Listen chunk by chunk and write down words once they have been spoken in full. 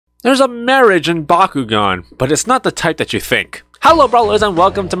There's a marriage in Bakugan, but it's not the type that you think. Hello brawlers and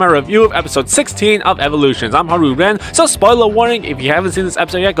welcome to my review of episode 16 of Evolutions. I'm Haru, so spoiler warning, if you haven't seen this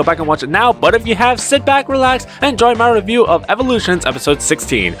episode yet, go back and watch it now, but if you have, sit back, relax, and enjoy my review of Evolutions episode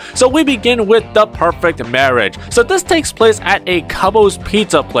 16. So we begin with the perfect marriage. So this takes place at a Cubbo's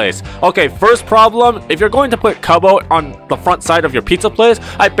pizza place. Okay, first problem, if you're going to put Cubbo on the front side of your pizza place,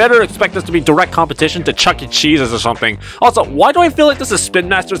 I better expect this to be direct competition to Chuck E. Cheese's or something. Also, why do I feel like this is Spin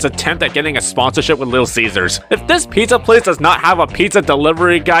Master's attempt at getting a sponsorship with Little Caesars? If this pizza place does not have a pizza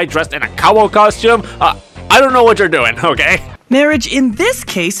delivery guy dressed in a cowboy costume, I don't know what you're doing, okay? Marriage in this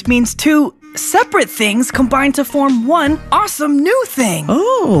case means two separate things combined to form one awesome new thing.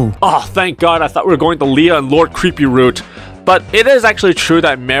 Oh, thank God, I thought we were going the Leah and Lord Creepy route. But it is actually true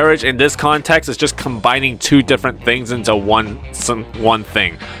that marriage in this context is just combining two different things into one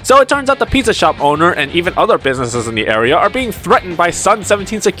thing. So it turns out the pizza shop owner and even other businesses in the area are being threatened by Sun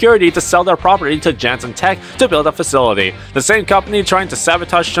 17 Security to sell their property to Jansen Tech to build a facility. The same company trying to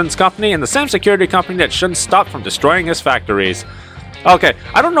sabotage Shun's company and the same security company that Shun stopped from destroying his factories. Okay,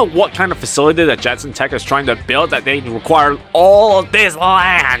 I don't know what kind of facility that Jansen Tech is trying to build that they require all of this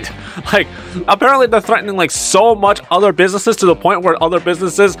land. Like, apparently they're threatening like so much other businesses to the point where other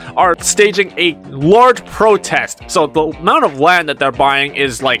businesses are staging a large protest. So the amount of land that they're buying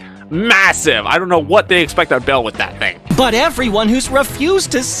is like massive. I don't know what they expect to build with that thing. But everyone who's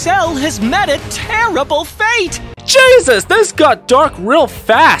refused to sell has met a terrible fate! Jesus, this got dark real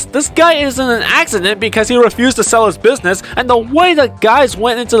fast. This guy is in an accident because he refused to sell his business, and the way the guys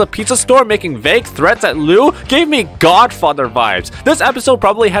went into the pizza store making vague threats at Lou gave me Godfather vibes. This episode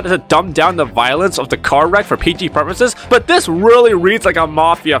probably had to dumb down the violence of the car wreck for PG purposes, but this really reads like a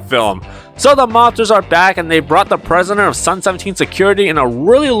mafia film. So the mobsters are back and they brought the president of Sun 17 Security in a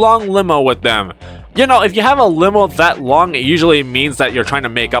really long limo with them. You know, if you have a limo that long, it usually means that you're trying to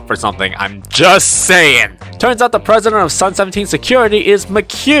make up for something. I'm just saying. Turns out the president of Sun 17 Security is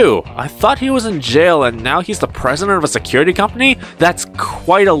McHugh. I thought he was in jail and now he's the president of a security company? That's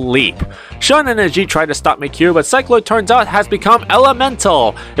quite a leap. Shun and Ajit tried to stop McHugh, but Cycloid turns out has become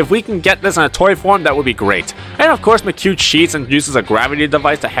elemental. If we can get this in a toy form, that would be great. And of course, McHugh cheats and uses a gravity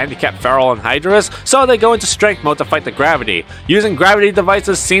device to handicap Pharol and Hydorous, so they go into strength mode to fight the gravity. Using gravity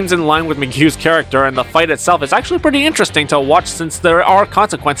devices seems in line with McHugh's character, and the fight itself is actually pretty interesting to watch since there are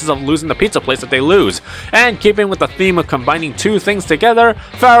consequences of losing the pizza place if they lose. And keeping with the theme of combining two things together,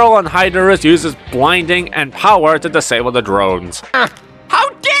 Pharol and Hydorous uses blinding and power to disable the drones. How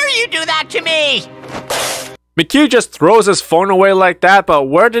dare you do that to me! McHugh just throws his phone away like that, but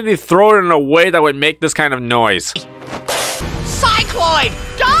where did he throw it in a way that would make this kind of noise? Cycloid!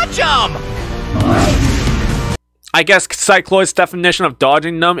 Dodge him! I guess Cycloid's definition of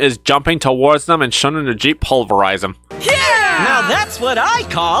dodging them is jumping towards them and Shun and the Jeep pulverize them. Yeah! Now that's what I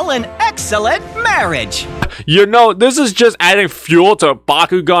call an excellent marriage! You know, this is just adding fuel to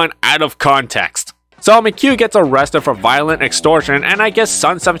Bakugan out of context. So McHugh gets arrested for violent extortion, and I guess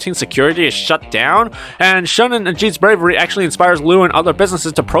Sun 17 Security is shut down, and Shun and Ajit's bravery actually inspires Lou and other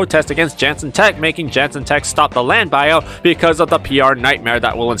businesses to protest against Jansen Tech, making Jansen Tech stop the land buyout because of the PR nightmare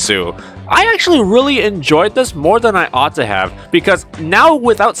that will ensue. I actually really enjoyed this more than I ought to have, because now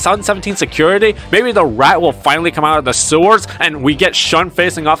without Sun 17 Security, maybe the rat will finally come out of the sewers and we get Shun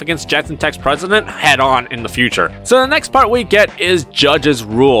facing off against Jansen Tech's president head on in the future. So the next part we get is Judge's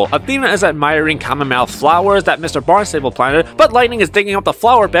Rule. Athena is admiring chamomile flowers that Mr. Barnstable planted, but Lightning is digging up the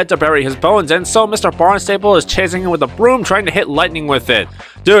flower bed to bury his bones in, so Mr. Barnstable is chasing him with a broom trying to hit Lightning with it.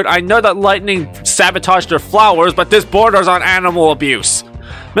 Dude, I know that Lightning sabotaged their flowers, but this borders on animal abuse.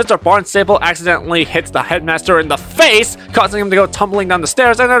 Mr. Barnstable accidentally hits the headmaster in the face, causing him to go tumbling down the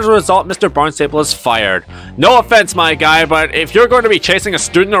stairs, and as a result, Mr. Barnstable is fired. No offense, my guy, but if you're going to be chasing a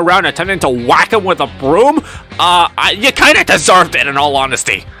student around attempting to whack him with a broom, you kinda deserved it in all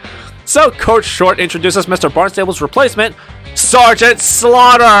honesty. So Coach Short introduces Mr. Barnstable's replacement, Sergeant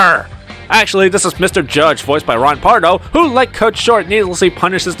Slaughter! Actually, this is Mr. Judge, voiced by Ron Pardo, who, like Coach Short, needlessly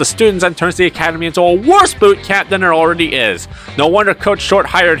punishes the students and turns the academy into a worse boot camp than it already is. No wonder Coach Short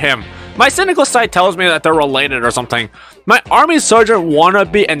hired him. My cynical side tells me that they're related or something. My Army Sergeant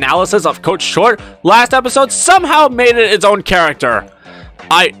wannabe analysis of Coach Short last episode somehow made it its own character.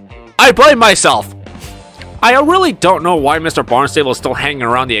 I blame myself. I really don't know why Mr. Barnstable is still hanging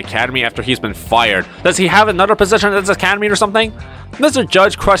around the academy after he's been fired. Does he have another position at this academy or something? Mr.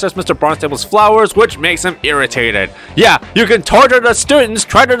 Judge crushes Mr. Barnstable's flowers, which makes him irritated. Yeah, you can torture the students,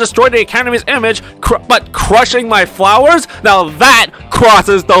 try to destroy the academy's image, but crushing my flowers? Now that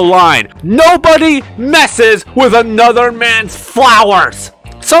crosses the line. Nobody messes with another man's flowers.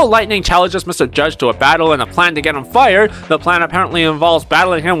 So Lightning challenges Mr. Judge to a battle and a plan to get him fired. The plan apparently involves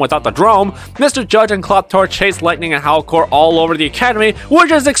battling him without the drone. Mr. Judge and Cloptor chase Lightning and Howlkor all over the academy, which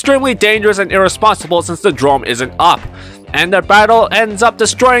is extremely dangerous and irresponsible since the drone isn't up. And their battle ends up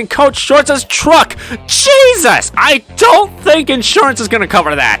destroying Coach Shorts' truck. Jesus! I don't think insurance is gonna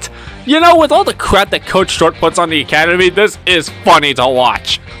cover that. You know, with all the crap that Coach Short puts on the academy, this is funny to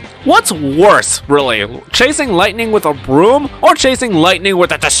watch. What's worse, really? Chasing lightning with a broom or chasing lightning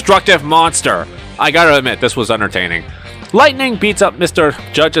with a destructive monster? I gotta admit, this was entertaining. Lightning beats up Mr.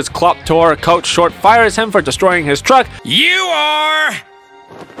 Judge's Cloptor. Coach Short fires him for destroying his truck. You are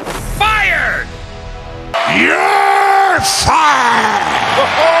fired! You're fired!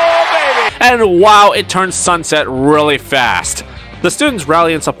 Oh, baby! And wow, it turns sunset really fast. The students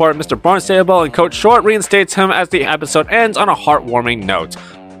rally and support Mr. Barnstable, and Coach Short reinstates him as the episode ends on a heartwarming note.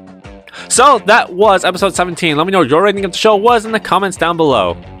 So that was episode 17. Let me know what your rating of the show was in the comments down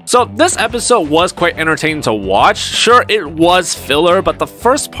below. So this episode was quite entertaining to watch. Sure, it was filler, but the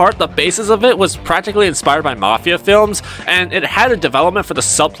first part, the basis of it, was practically inspired by Mafia films, and it had a development for the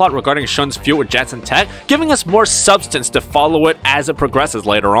subplot regarding Shun's feud with Jetson Tech, giving us more substance to follow it as it progresses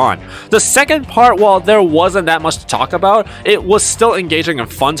later on. The second part, while there wasn't that much to talk about, it was still engaging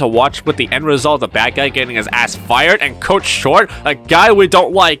and fun to watch, with the end result of the bad guy getting his ass fired and Coach Short, a guy we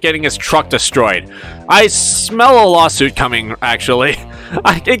don't like, getting his truck destroyed. I smell a lawsuit coming, actually.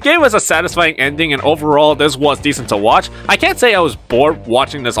 It gave us a satisfying ending, and overall this was decent to watch. I can't say I was bored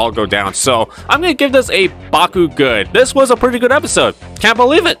watching this all go down, so I'm gonna give this a Baku good. This was a pretty good episode. Can't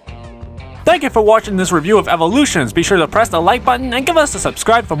believe it. Thank you for watching this review of Evolutions. Be sure to press the like button and give us a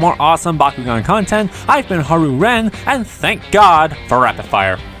subscribe for more awesome Bakugan content. I've been Haru Ren, and thank God for Rapid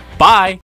Fire. Bye!